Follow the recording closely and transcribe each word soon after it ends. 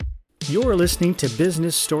You're listening to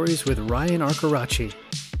Business Stories with Ryan Arcaracci,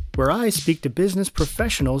 where I speak to business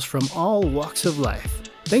professionals from all walks of life.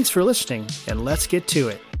 Thanks for listening, and let's get to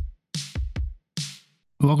it.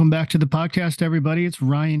 Welcome back to the podcast, everybody. It's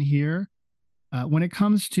Ryan here. When it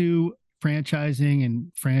comes to franchising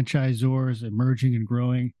and franchisors emerging and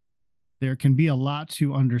growing, there can be a lot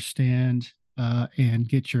to understand and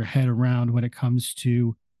get your head around when it comes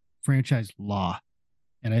to franchise law.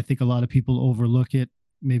 And I think a lot of people overlook it.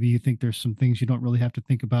 Maybe you think there's some things you don't really have to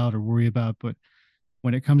think about or worry about, but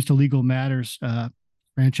when it comes to legal matters,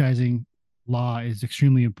 franchising law is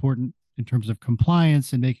extremely important in terms of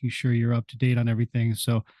compliance and making sure you're up to date on everything.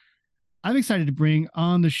 So I'm excited to bring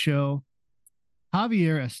on the show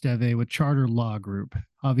Javier Esteve with Charter Law Group.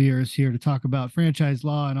 Javier is here to talk about franchise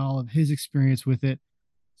law and all of his experience with it.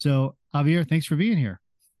 So Javier, thanks for being here.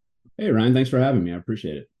 Hey, Ryan, thanks for having me. I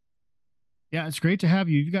appreciate it. Yeah, it's great to have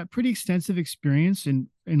you. You've got pretty extensive experience in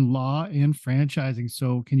law and franchising.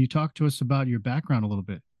 So can you talk to us about your background a little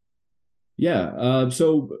bit? Yeah.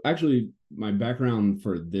 So actually, my background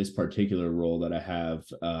for this particular role that I have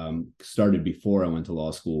started before I went to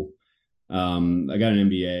law school. I got an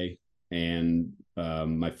MBA, and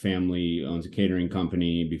my family owns a catering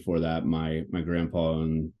company. Before that, my grandpa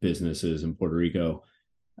owned businesses in Puerto Rico,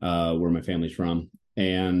 where my family's from.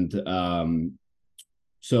 And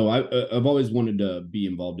so I've always wanted to be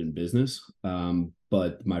involved in business.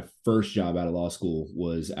 But my first job out of law school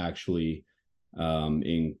was actually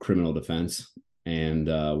in criminal defense and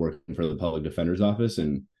working for the public defender's office.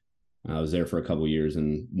 And I was there for a couple of years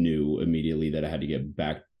and knew immediately that I had to get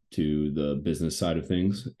back to the business side of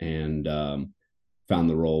things, and found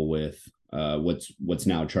the role with what's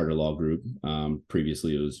now Charter Law Group.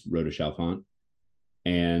 Previously, it was Rhoda Chalfant.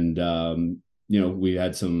 And we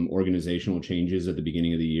had some organizational changes at the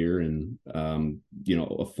beginning of the year, and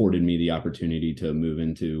afforded me the opportunity to move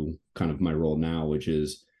into kind of my role now, which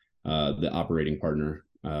is the operating partner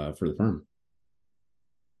for the firm.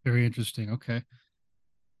 Very interesting. Okay.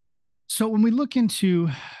 So when we look into,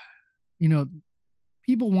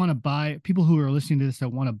 people who are listening to this that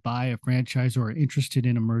want to buy a franchise or are interested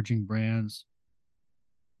in emerging brands,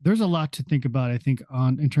 there's a lot to think about, I think,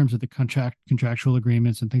 in terms of the contractual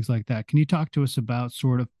agreements and things like that. Can you talk to us about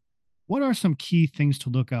sort of what are some key things to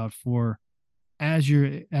look out for as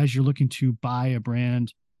you're looking to buy a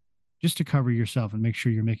brand, just to cover yourself and make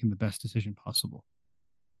sure you're making the best decision possible?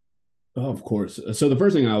 Oh, of course. So the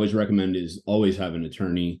first thing I always recommend is always have an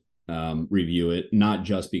attorney review it, not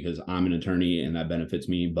just because I'm an attorney and that benefits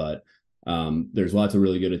me, but there's lots of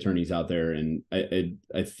really good attorneys out there. And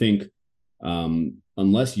I think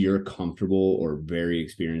unless you're comfortable or very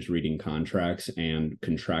experienced reading contracts and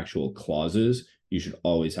contractual clauses, you should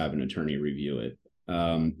always have an attorney review it.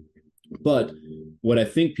 But what I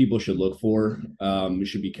think people should look for,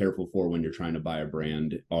 should be careful for when you're trying to buy a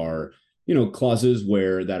brand are, clauses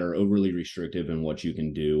that are overly restrictive in what you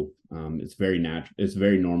can do. It's very natural. It's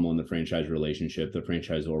very normal in the franchise relationship. The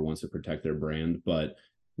franchisor wants to protect their brand, but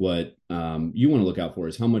what you want to look out for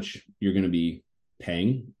is how much you're going to be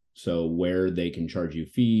paying. So where they can charge you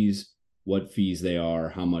fees, what fees they are,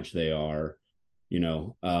 how much they are,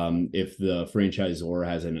 if the franchisor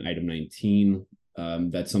has an item 19,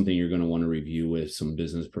 that's something you're going to want to review with some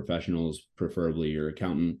business professionals, preferably your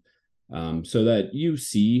accountant, so that you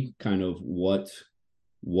see kind of what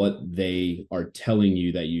they are telling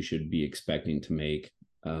you that you should be expecting to make.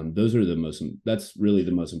 That's really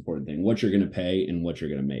the most important thing, what you're going to pay and what you're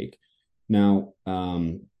going to make. Now,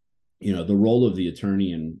 the role of the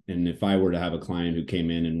attorney, and if I were to have a client who came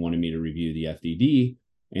in and wanted me to review the FDD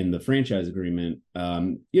and the franchise agreement,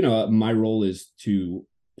 my role is to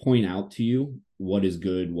point out to you what is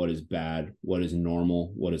good, what is bad, what is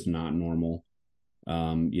normal, what is not normal.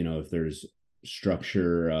 If there's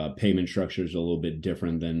payment structure is a little bit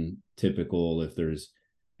different than typical, if there's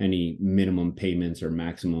any minimum payments or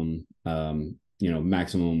maximum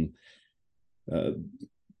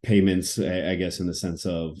payments, I guess, in the sense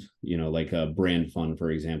of, like a brand fund, for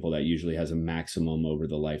example, that usually has a maximum over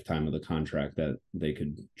the lifetime of the contract that they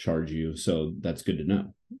could charge you. So that's good to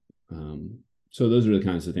know. So those are the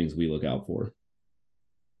kinds of things we look out for.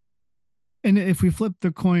 And if we flip the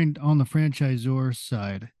coin on the franchisor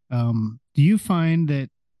side, do you find that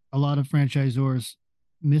a lot of franchisors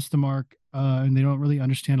miss the mark and they don't really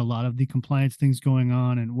understand a lot of the compliance things going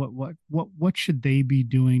on? And what should they be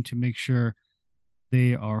doing to make sure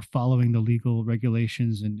they are following the legal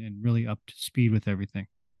regulations and really up to speed with everything?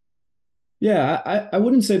 Yeah, I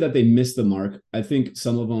wouldn't say that they missed the mark. I think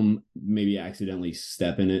some of them maybe accidentally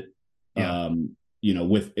step in it. Yeah.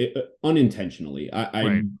 With it, unintentionally.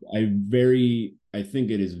 Right. I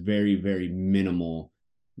think it is very, very minimal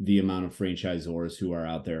the amount of franchisors who are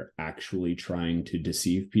out there actually trying to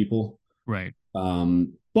deceive people. Right.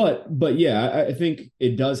 But yeah, I think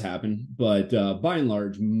it does happen. But by and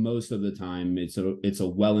large, most of the time, it's a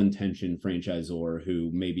well-intentioned franchisor who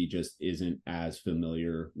maybe just isn't as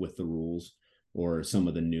familiar with the rules or some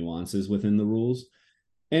of the nuances within the rules.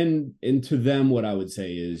 And to them, what I would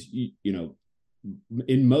say is,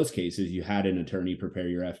 in most cases, you had an attorney prepare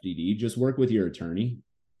your FDD. Just work with your attorney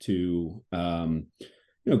to kind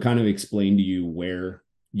of explain to you where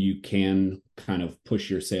you can kind of push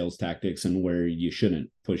your sales tactics and where you shouldn't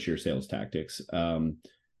push your sales tactics. My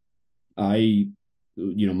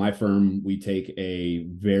firm, we take a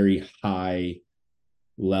very high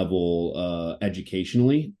level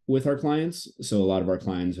educationally with our clients. So a lot of our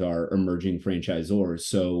clients are emerging franchisors.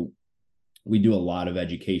 So we do a lot of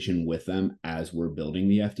education with them as we're building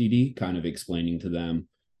the FDD, kind of explaining to them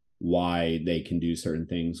why they can do certain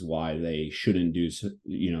things, why they shouldn't do,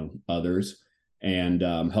 others, and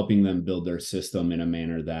helping them build their system in a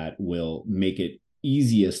manner that will make it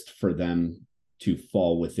easiest for them to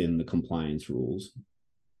fall within the compliance rules.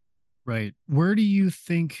 Right. Where do you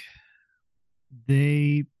think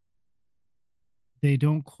they they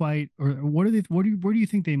don't quite, or what do they what do you where do you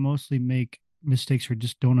think they mostly make mistakes or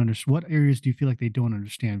just don't understand? What areas do you feel like they don't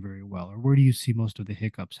understand very well, or where do you see most of the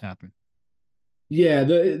hiccups happen? Yeah,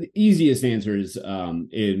 the easiest answer is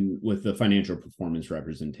in with the financial performance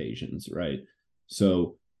representations, right?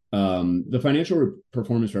 So the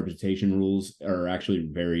performance representation rules are actually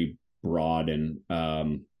very broad and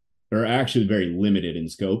are actually very limited in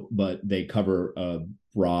scope, but they cover a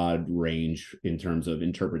broad range in terms of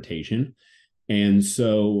interpretation. And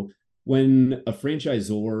so when a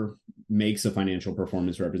franchisor makes a financial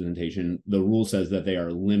performance representation, the rule says that they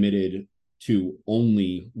are limited to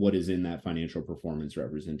only what is in that financial performance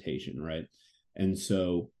representation, right? And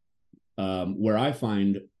so where I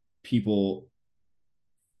find people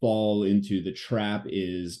fall into the trap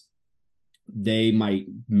is they might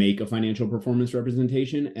make a financial performance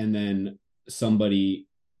representation and then somebody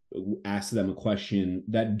asks them a question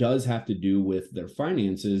that does have to do with their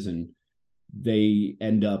finances, and they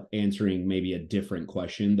end up answering maybe a different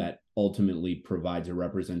question that ultimately provides a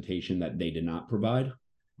representation that they did not provide.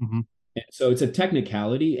 Mm-hmm. And so it's a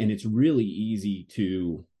technicality, and it's really easy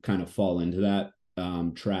to kind of fall into that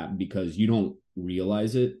trap because you don't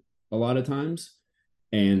realize it a lot of times.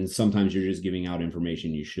 And sometimes you're just giving out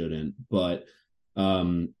information you shouldn't. But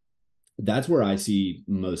um, that's where I see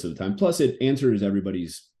most of the time. Plus, it answers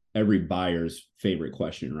every buyer's favorite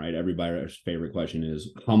question, right? Every buyer's favorite question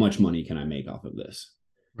is, how much money can I make off of this?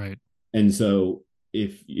 Right. And so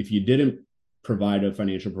if you didn't provide a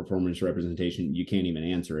financial performance representation, you can't even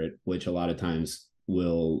answer it, which a lot of times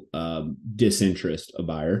will disinterest a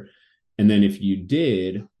buyer. And then if you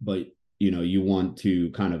did, but you want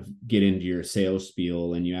to kind of get into your sales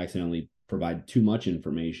spiel and you accidentally provide too much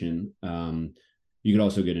information, you could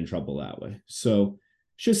also get in trouble that way. So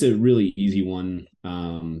it's just a really easy one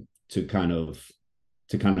to kind of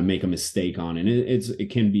make a mistake on, and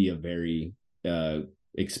it can be a very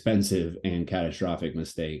expensive and catastrophic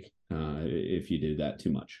mistake if you do that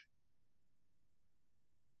too much.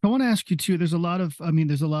 I want to ask you too. There's a lot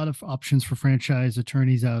of options for franchise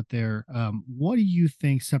attorneys out there. What do you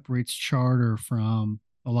think separates Charter from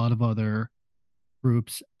a lot of other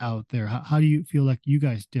groups out there? How do you feel like you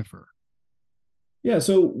guys differ? Yeah.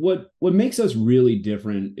 So what makes us really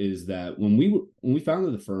different is that when we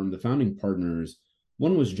founded the firm, the founding partners,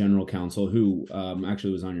 one was general counsel who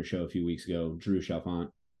actually was on your show a few weeks ago. Drew Chalfant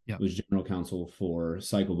Yeah. was general counsel for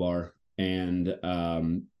Cycle Bar, and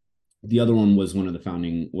the other one was one of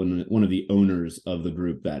the owners of the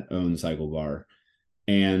group that owns Cycle Bar,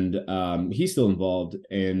 and he's still involved.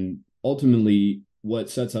 And ultimately, what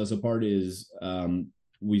sets us apart is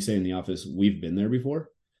we say in the office, we've been there before.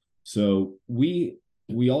 So we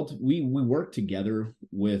work together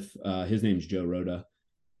with his name's Joe Rhoda.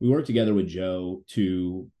 We work together with Joe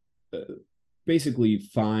to uh, basically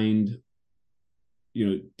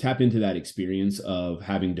tap into that experience of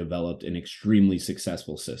having developed an extremely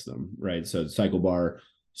successful system, right? So Cycle Bar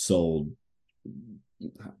sold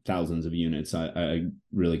thousands of units. I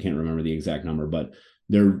really can't remember the exact number, but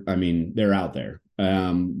they're out there.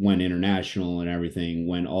 Went international and everything,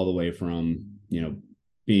 went all the way from,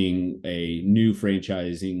 being a new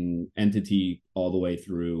franchising entity all the way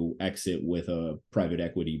through exit with a private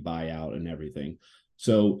equity buyout and everything.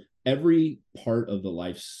 So every part of the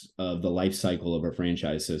life cycle of a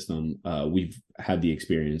franchise system, we've had the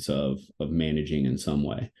experience of managing in some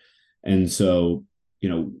way. And so,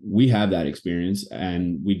 we have that experience,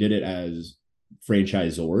 and we did it as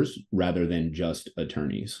franchisors rather than just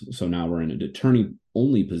attorneys. So now we're in an attorney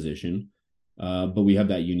only position, but we have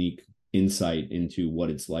that unique insight into what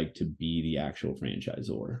it's like to be the actual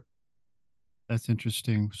franchisor. That's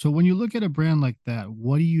interesting. So when you look at a brand like that,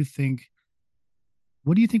 what do you think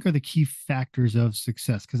are the key factors of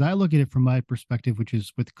success? Because I look at it from my perspective, which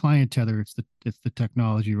is with client tether, it's the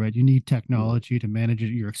technology, right? You need technology to manage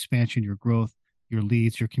your expansion, your growth, your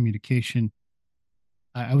leads, your communication.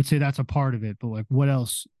 I would say that's a part of it, but like, what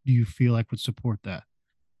else do you feel like would support that?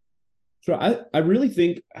 So I really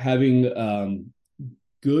think having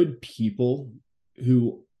good people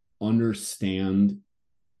who understand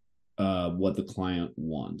what the client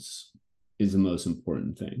wants is the most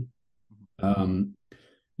important thing. Um,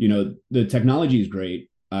 the technology is great.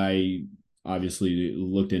 I obviously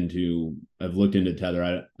I've looked into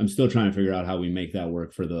Tether. I'm still trying to figure out how we make that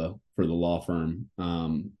work for the law firm.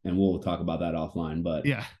 And we'll talk about that offline.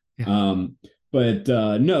 Yeah, yeah, Um,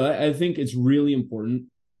 no, I think it's really important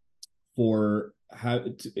for have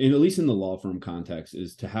at least in the law firm context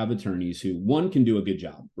is to have attorneys who one can do a good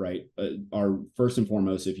job, right? Are first and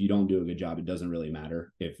foremost, if you don't do a good job, it doesn't really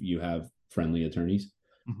matter if you have friendly attorneys.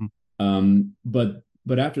 hmm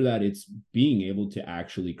But after that, it's being able to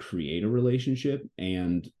actually create a relationship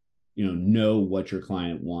and know what your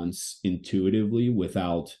client wants intuitively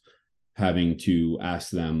without having to ask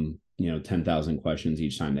them 10,000 questions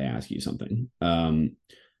each time they ask you something.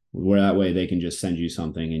 Where that way they can just send you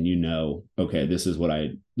something and okay, this is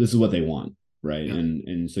what they want, right? yeah,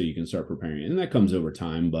 And so you can start preparing it, and that comes over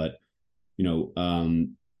time. But you know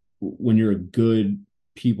when you're a good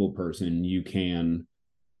people person, you can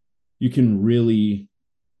really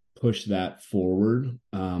push that forward,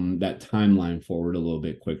 that timeline forward a little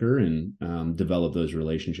bit quicker, and develop those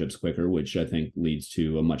relationships quicker, which I think leads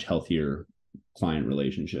to a much healthier client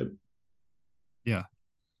relationship. yeah.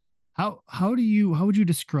 How would you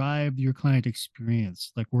describe your client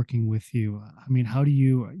experience like working with you? I mean,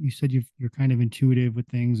 you said you're kind of intuitive with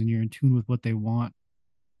things and you're in tune with what they want,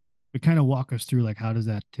 but kind of walk us through like how does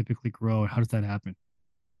that typically grow? How does that happen?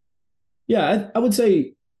 Yeah, I would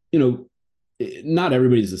say, not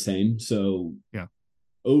everybody's the same. So Yeah.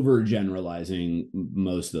 overgeneralizing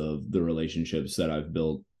most of the relationships that I've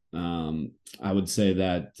built, I would say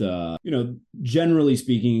that, generally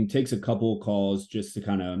speaking, it takes a couple of calls just to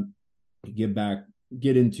kind of get back,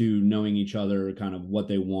 get into knowing each other, kind of what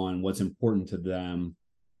they want, what's important to them.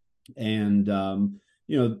 And,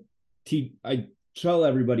 I tell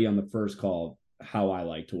everybody on the first call how I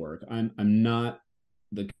like to work. I'm not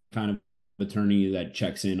the kind of attorney that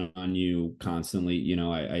checks in on you constantly.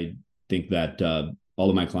 I think that all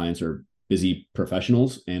of my clients are busy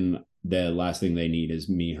professionals, and the last thing they need is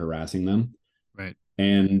me harassing them. Right.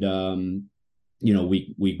 And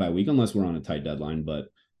week by week, unless we're on a tight deadline. But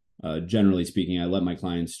generally speaking, I let my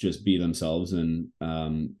clients just be themselves, and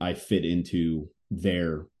I fit into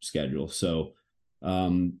their schedule. So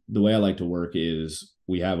the way I like to work is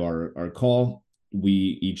we have our call.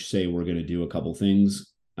 We each say we're going to do a couple things.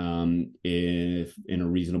 If in a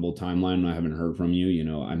reasonable timeline I haven't heard from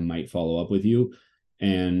you, I might follow up with you,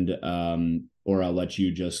 and or I'll let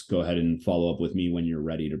you just go ahead and follow up with me when you're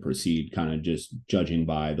ready to proceed, kind of just judging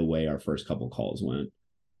by the way our first couple calls went.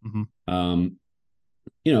 hmm um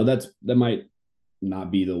that might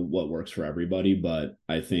not be the what works for everybody, but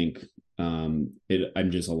I think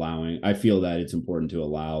I feel that it's important to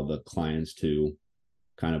allow the clients to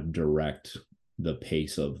kind of direct the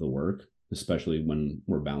pace of the work, especially when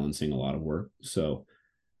we're balancing a lot of work. So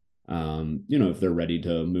if they're ready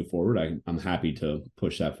to move forward, I'm happy to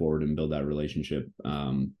push that forward and build that relationship.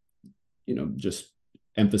 Just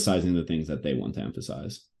emphasizing the things that they want to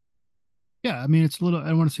emphasize. Yeah. I mean, it's a little, I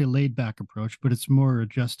don't want to say laid back approach, but it's more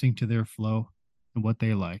adjusting to their flow and what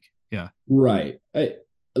they like. Yeah. Right.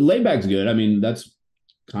 Laid back's good. I mean, that's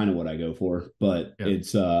kind of what I go for, but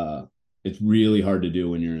Yeah. it's really hard to do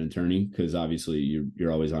when you're an attorney, because obviously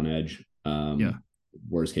you're always on edge. Yeah.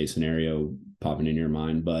 Worst case scenario popping in your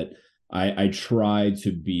mind, but I try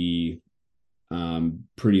to be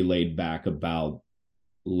pretty laid back about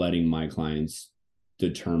letting my clients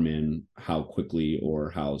determine how quickly or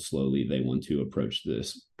how slowly they want to approach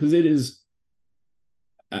this, because it is,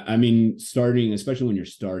 I mean, starting, especially when you're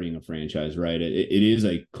starting a franchise, right? It is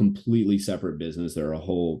a completely separate business. There are a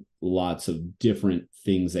whole lots of different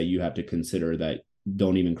things that you have to consider that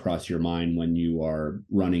don't even cross your mind when you are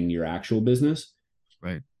running your actual business.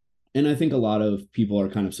 Right. And I think a lot of people are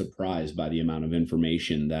kind of surprised by the amount of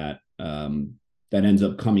information that ends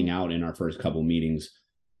up coming out in our first couple meetings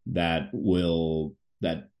that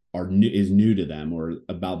is new to them, or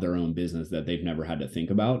about their own business that they've never had to think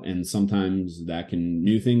about. And sometimes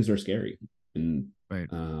new things are scary. And Right.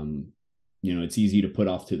 it's easy to put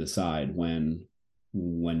off to the side when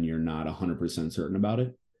you're not 100% certain about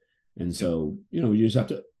it. And Yep. so, you just have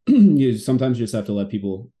to you sometimes just have to let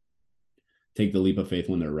people take the leap of faith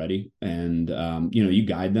when they're ready. And you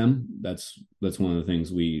guide them. That's one of the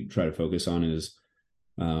things we try to focus on is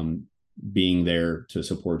um, being there to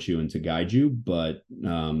support you and to guide you, but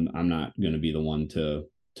I'm not going to be the one to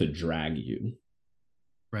drag you.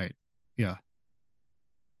 Right. Yeah.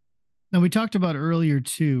 Now we talked about earlier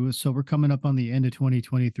too. So we're coming up on the end of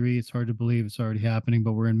 2023. It's hard to believe it's already happening,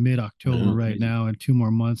 but we're in mid-October right Crazy. now, and 2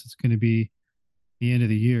 more months it's going to be the end of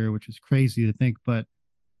the year, which is crazy to think. But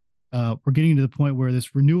we're getting to the point where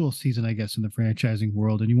this renewal season, I guess, in the franchising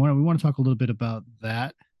world, and we want to talk a little bit about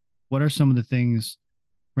that. What are some of the things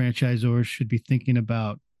franchisors should be thinking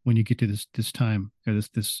about when you get to this time, or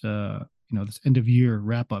this end of year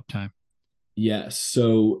wrap up time? Yes.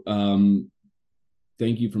 So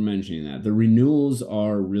thank you for mentioning that. The renewals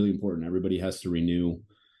are really important. Everybody has to renew,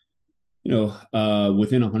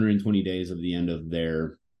 within 120 days of the end of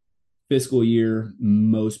their fiscal year.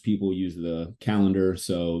 Most people use the calendar.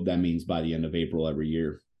 So that means by the end of April every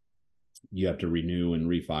year, you have to renew and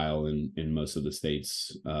refile in most of the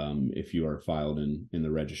states if you are filed in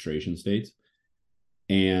the registration states.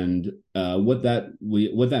 And what that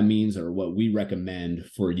means, or what we recommend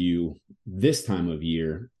for you this time of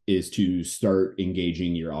year, is to start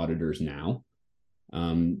engaging your auditors now.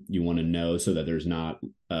 You want to know so that there's not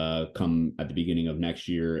come at the beginning of next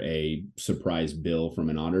year a surprise bill from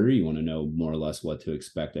an auditor. You want to know more or less what to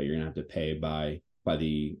expect that you're going to have to pay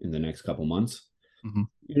in the next couple months.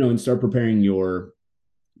 Mm-hmm. And start preparing your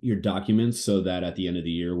documents so that at the end of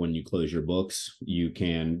the year, when you close your books, you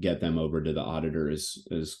can get them over to the auditor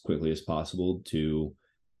as quickly as possible to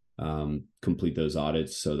complete those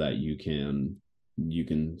audits so that you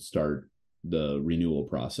can start the renewal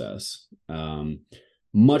process.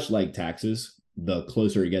 Much like taxes, the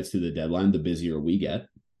closer it gets to the deadline, the busier we get,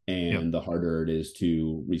 Yep. and the harder it is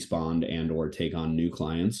to respond and or take on new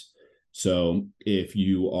clients. So if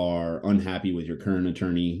you are unhappy with your current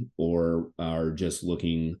attorney or are just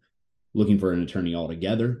looking for an attorney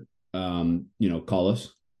altogether, call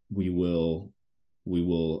us. We will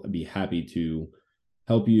be happy to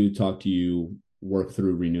help you, talk to you, work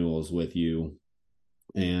through renewals with you.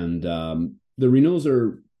 And the renewals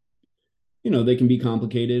are, they can be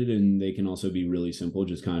complicated and they can also be really simple,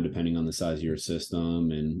 just kind of depending on the size of your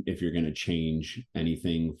system and if you're going to change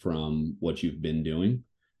anything from what you've been doing.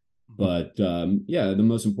 Mm-hmm. But yeah, the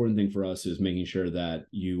most important thing for us is making sure that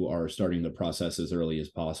you are starting the process as early as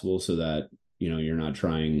possible so that, you're not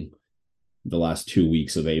trying the last 2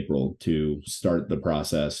 weeks of April to start the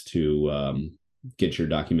process to get your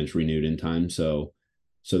documents renewed in time. So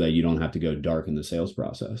that you don't have to go dark in the sales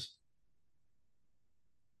process.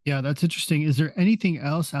 Yeah, that's interesting. Is there anything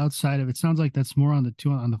else outside of it? Sounds like that's more on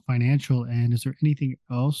the financial end. Is there anything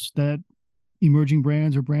else that emerging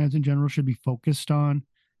brands or brands in general should be focused on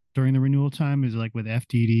during the renewal time? Is it like with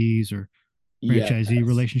FTDs or franchisee Yes.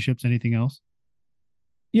 relationships? Anything else?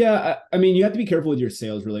 Yeah, I mean, you have to be careful with your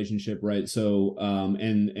sales relationship, right? So,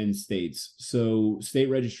 and states. So, state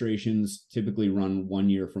registrations typically run 1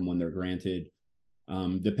 year from when they're granted.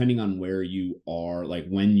 Depending on where you are, like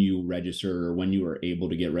when you register or when you are able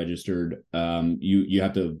to get registered, you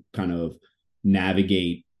have to kind of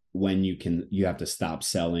navigate when you have to stop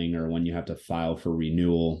selling or when you have to file for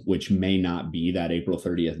renewal, which may not be that April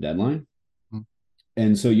 30th deadline. Mm.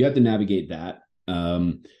 And so you have to navigate that.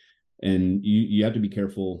 And you have to be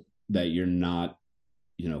careful that you're not,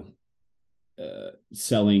 you know,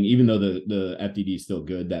 selling, even though the FDD is still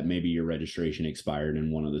good, that maybe your registration expired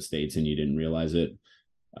in one of the states and you didn't realize it.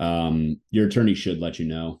 Your attorney should let you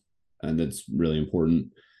know, and that's really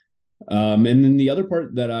important. And then the other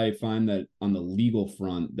part that I find that on the legal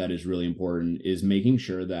front that is really important is making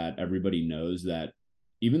sure that everybody knows that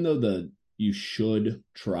even though you should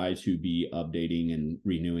try to be updating and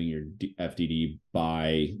renewing your FDD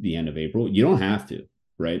by the end of April, you don't have to,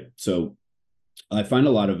 right? So I find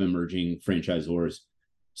a lot of emerging franchisors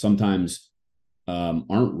sometimes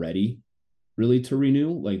aren't ready really to renew.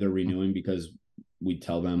 Like they're renewing because we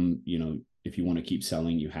tell them, if you want to keep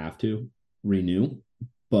selling, you have to renew.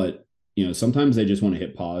 But, sometimes they just want to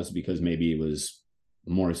hit pause because maybe it was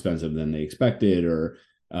more expensive than they expected or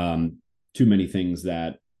too many things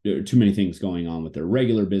going on with their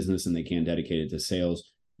regular business and they can't dedicate it to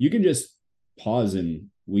sales. You can just pause and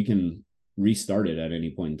we can restart it at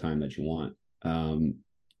any point in time that you want.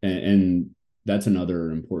 And that's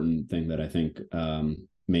another important thing that I think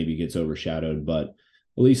maybe gets overshadowed. But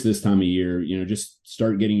at least this time of year, just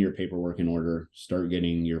start getting your paperwork in order, start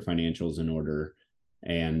getting your financials in order,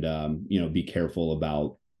 and be careful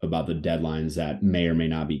about the deadlines that may or may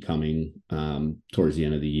not be coming towards the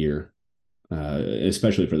end of the year,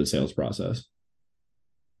 especially for the sales process.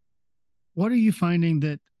 What are you finding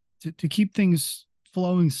that to keep things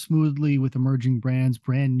flowing smoothly with emerging brands,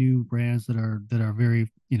 brand new brands that are very,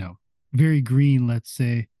 very green, let's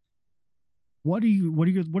say? What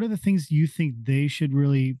are the things you think they should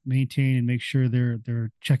really maintain and make sure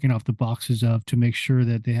they're checking off the boxes of to make sure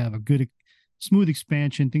that they have a good smooth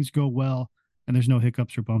expansion, things go well, and there's no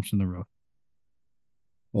hiccups or bumps in the road?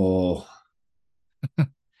 Oh,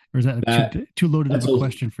 Or is that a that too loaded of that's a a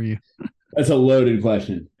question for you? that's a loaded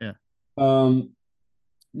question. Yeah. Um,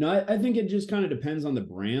 no, I think it just kind of depends on the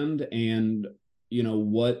brand and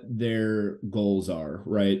what their goals are,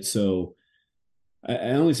 right? So I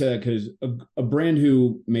only say that because a brand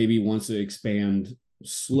who maybe wants to expand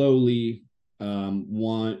slowly,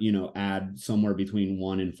 add somewhere between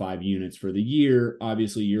 1 and 5 units for the year.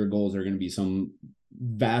 Obviously, your goals are going to be some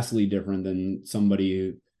vastly different than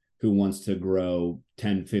somebody who wants to grow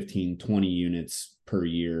 10, 15, 20 units per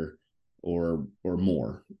year or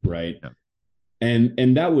more, right? Yeah.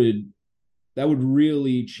 And that would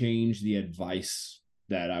really change the advice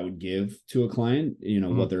that I would give to a client,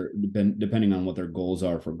 Mhm. what they're depending on what their goals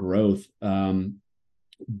are for growth.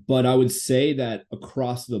 But I would say that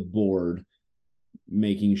across the board,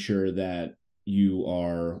 making sure that you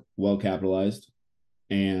are well capitalized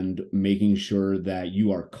and making sure that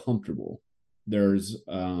you are comfortable. There's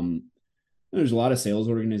a lot of sales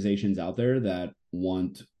organizations out there that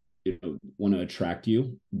want to attract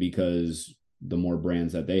you because the more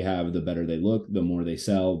brands that they have, the better they look, the more they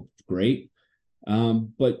sell. Great.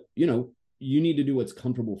 But you need to do what's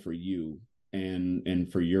comfortable for you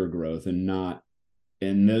and for your growth, and not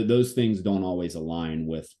those things don't always align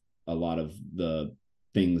with a lot of the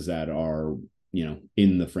things that are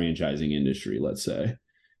in the franchising industry, let's say.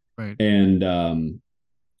 Right. And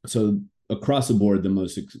so across the board, the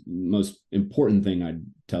most important thing I'd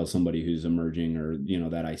tell somebody who's emerging, or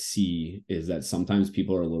that I see, is that sometimes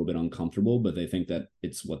people are a little bit uncomfortable, but they think that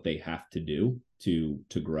it's what they have to do to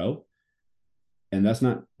grow, and that's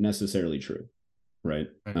not necessarily true, right?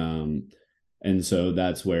 Right. And so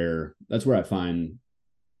that's where I find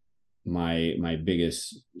my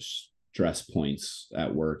biggest stress points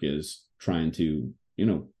at work is trying to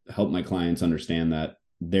help my clients understand that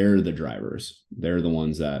they're the drivers, they're the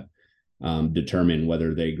ones that determine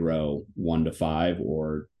whether they grow 1 to 5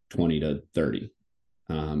 or 20 to 30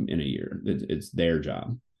 in a year. It's their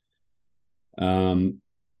job. um,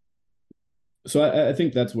 so I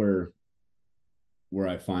think that's where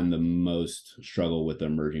I find the most struggle with the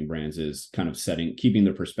emerging brands is kind of keeping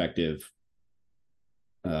the perspective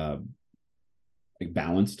uh, like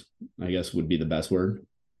balanced, I guess would be the best word,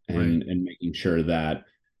 Right. and making sure that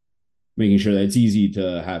it's easy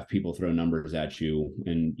to have people throw numbers at you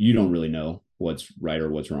and you don't really know what's right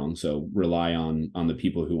or what's wrong. So rely on the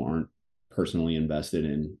people who aren't personally invested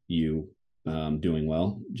in you doing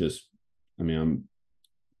well. I mean,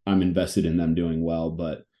 I'm invested in them doing well,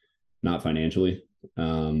 but not financially.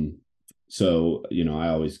 Um, so I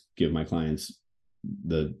always give my clients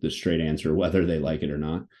the straight answer, whether they like it or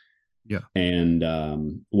not, Yeah. and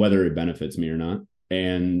whether it benefits me or not.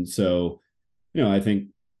 And so, I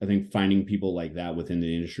think finding people like that within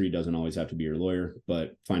the industry doesn't always have to be your lawyer,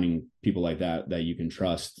 but finding people like that you can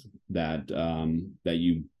trust, that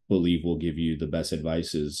you believe will give you the best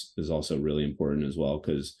advice is also really important as well,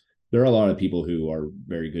 because there are a lot of people who are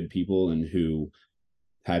very good people and who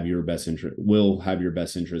will have your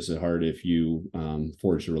best interest at heart if you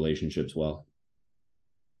forge the relationships well.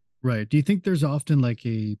 Right. Do you think there's often like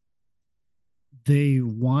they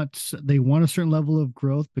want a certain level of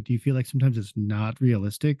growth, but do you feel like sometimes it's not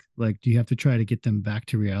realistic? Like, do you have to try to get them back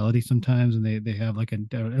to reality sometimes, and they have like an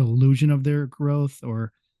illusion of their growth,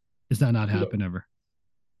 or does that not Yeah. happen ever?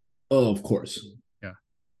 Oh, of course. Yeah.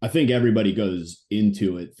 I think everybody goes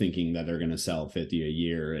into it thinking that they're going to sell 50 a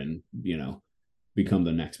year and, become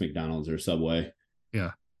the next McDonald's or Subway.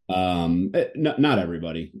 Yeah. Not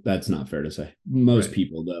everybody. That's not fair to say. Most Right.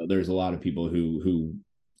 people, though, there's a lot of people who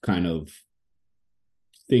kind of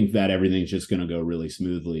think that everything's just going to go really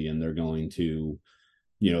smoothly, and they're going to,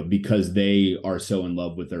 because they are so in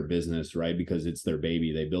love with their business, right? Because it's their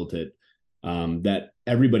baby, they built it, that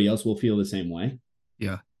everybody else will feel the same way.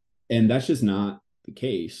 Yeah. And that's just not the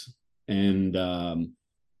case. And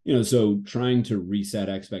so trying to reset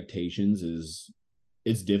expectations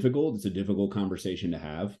it's difficult. It's a difficult conversation to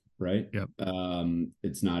have, right? Yep.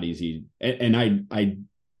 It's not easy. And I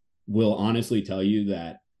will honestly tell you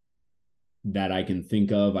that I can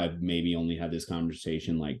think of, I've maybe only had this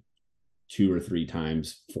conversation like 2 or 3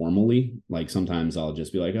 times formally. Like sometimes I'll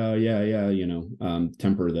just be like, oh yeah, yeah,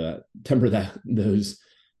 temper that those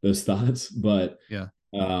thoughts. But Yeah.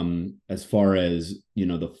 as far as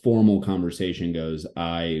the formal conversation goes,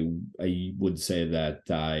 I would say that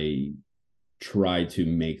I try to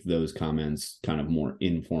make those comments kind of more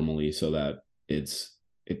informally so that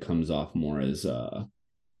it comes off more as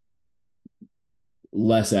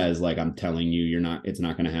less as like I'm telling you it's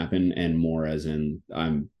not going to happen, and more as in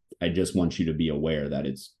I just want you to be aware that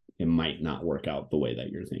it might not work out the way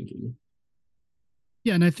that you're thinking.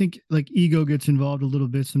 Yeah, and I think like ego gets involved a little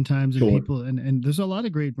bit sometimes in Sure. people, and there's a lot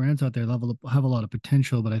of great brands out there that have a lot of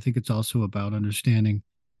potential, but I think it's also about understanding,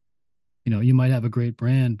 you might have a great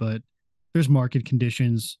brand, but there's market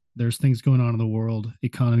conditions, there's things going on in the world,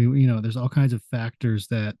 economy, there's all kinds of factors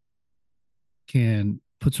that can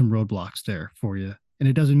put some roadblocks there for you. And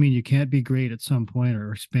it doesn't mean you can't be great at some point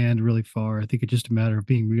or expand really far. I think it's just a matter of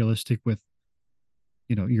being realistic with,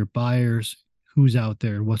 your buyers, who's out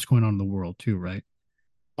there, what's going on in the world too, right?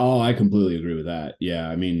 Oh, I completely agree with that. Yeah,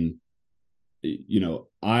 I mean,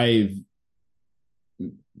 I've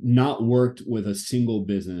not worked with a single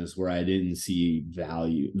business where I didn't see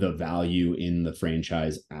the value in the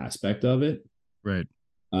franchise aspect of it. Right.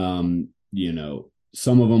 Some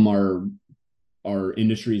of them are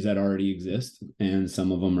industries that already exist, and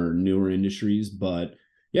some of them are newer industries. But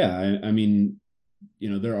yeah, I mean,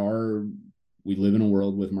 there are we live in a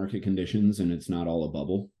world with market conditions, and it's not all a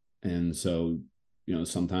bubble. And so,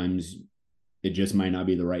 sometimes it just might not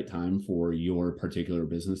be the right time for your particular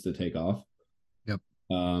business to take off. Yep.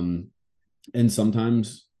 Um, and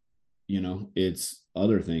sometimes, it's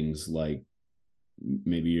other things like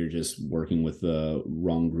maybe you're just working with the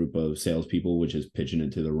wrong group of salespeople, which is pitching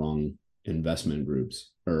it to the wrong investment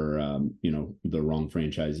groups or, the wrong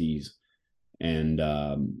franchisees. And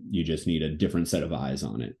you just need a different set of eyes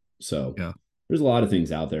on it. So Yeah. there's a lot of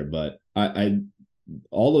things out there, but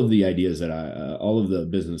all of the ideas all of the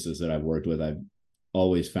businesses that I've worked with, I've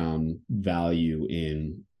always found value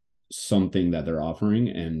in something that they're offering,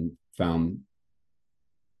 and found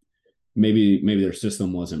maybe their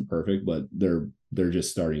system wasn't perfect, but they're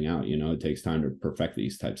just starting out. It takes time to perfect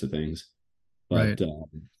these types of things. Right.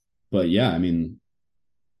 But yeah, I mean,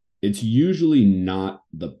 it's usually not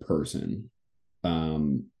the person.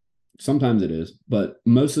 Um, Sometimes it is, but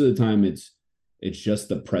most of the time it's just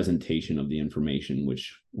the presentation of the information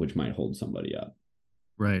which might hold somebody up.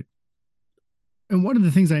 Right. And one of the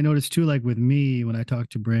things I noticed too, like with me when I talk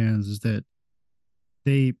to brands, is that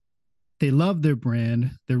they they love their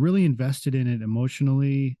brand. They're really invested in it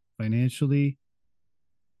emotionally, financially,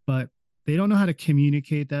 but they don't know how to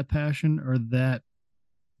communicate that passion or that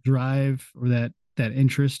drive or that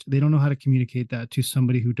interest. They don't know how to communicate that to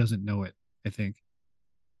somebody who doesn't know it, I think.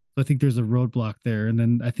 So I think there's a roadblock there. And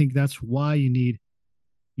then I think that's why you need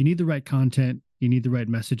the right content, you need the right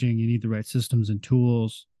messaging, you need the right systems and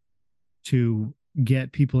tools to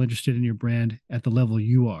get people interested in your brand at the level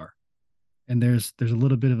you are. And there's a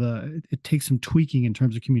little bit of it takes some tweaking in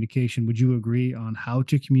terms of communication. Would you agree on how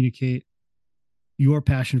to communicate your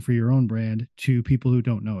passion for your own brand to people who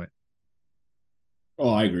don't know it? Oh,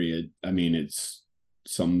 I agree. I mean, it's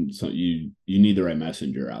you need the right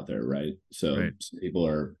messenger out there, right? So Right. some people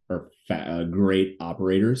are great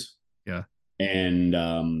operators, Yeah.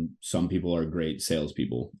 and some people are great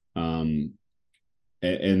salespeople. And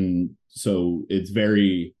so it's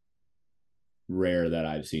very rare that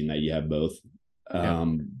I've seen that you have both.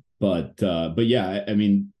 Yep. But yeah, I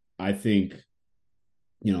mean, I think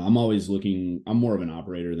I'm always looking. I'm more of an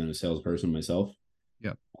operator than a salesperson myself.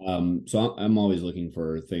 Yep. So I'm always looking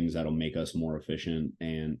for things that'll make us more efficient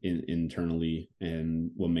and internally, and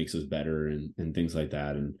what makes us better, and things like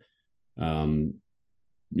that. And um,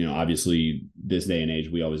 obviously, this day and age,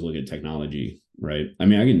 we always look at technology, right? I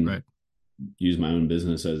mean, I can Right. use my own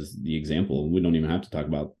business as the example. We don't even have to talk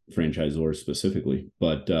about franchisors specifically,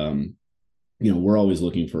 but we're always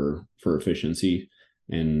looking for efficiency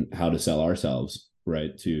and how to sell ourselves,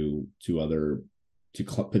 right, to other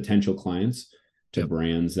potential clients, to Yep.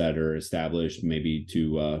 brands that are established, maybe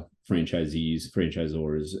to franchisees,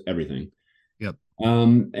 franchisors, everything. Yep.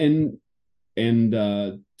 And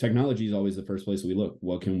technology is always the first place we look.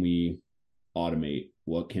 What can we automate?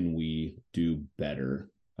 What can we do better?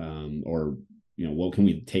 Or what can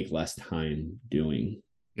we take less time doing?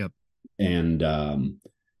 Yep. And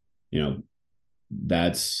you know,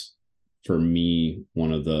 that's for me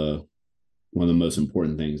one of the most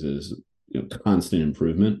important things is constant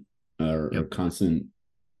improvement, or Yep. constant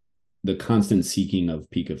the constant seeking of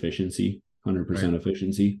peak efficiency, Right. 100%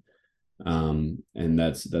 efficiency. And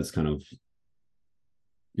that's kind of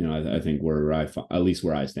I think at least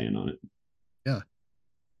where I stand on it.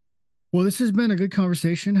 Well, this has been a good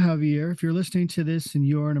conversation, Javier. If you're listening to this and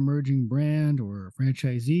you're an emerging brand or a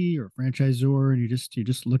franchisee or franchisor, and you're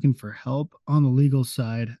just looking for help on the legal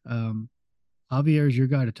side, Javier is your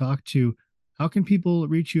guy to talk to. How can people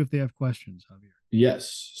reach you if they have questions, Javier?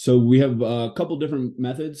 Yes. So we have a couple different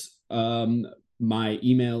methods. My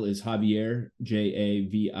email is Javier,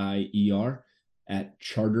 Javier, at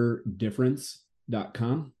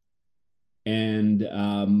charterdifference.com. And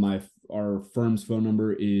my our firm's phone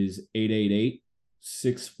number is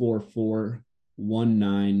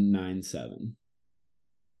 888-644-1997.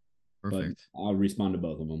 Perfect. But I'll respond to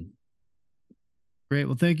both of them. Great.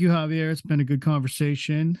 Well, thank you, Javier. It's been a good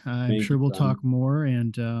conversation. I'm Thank sure you, we'll Brian. talk more,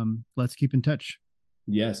 and let's keep in touch.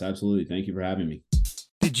 Yes, absolutely. Thank you for having me.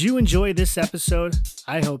 Did you enjoy this episode?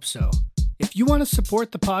 I hope so. If you want to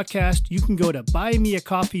support the podcast, you can go to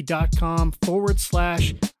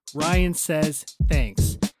buymeacoffee.com/Ryan Says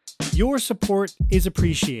Thanks. Your support is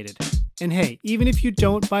appreciated. And hey, even if you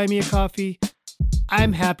don't buy me a coffee,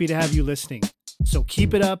 I'm happy to have you listening. So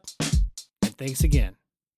keep it up, and thanks again.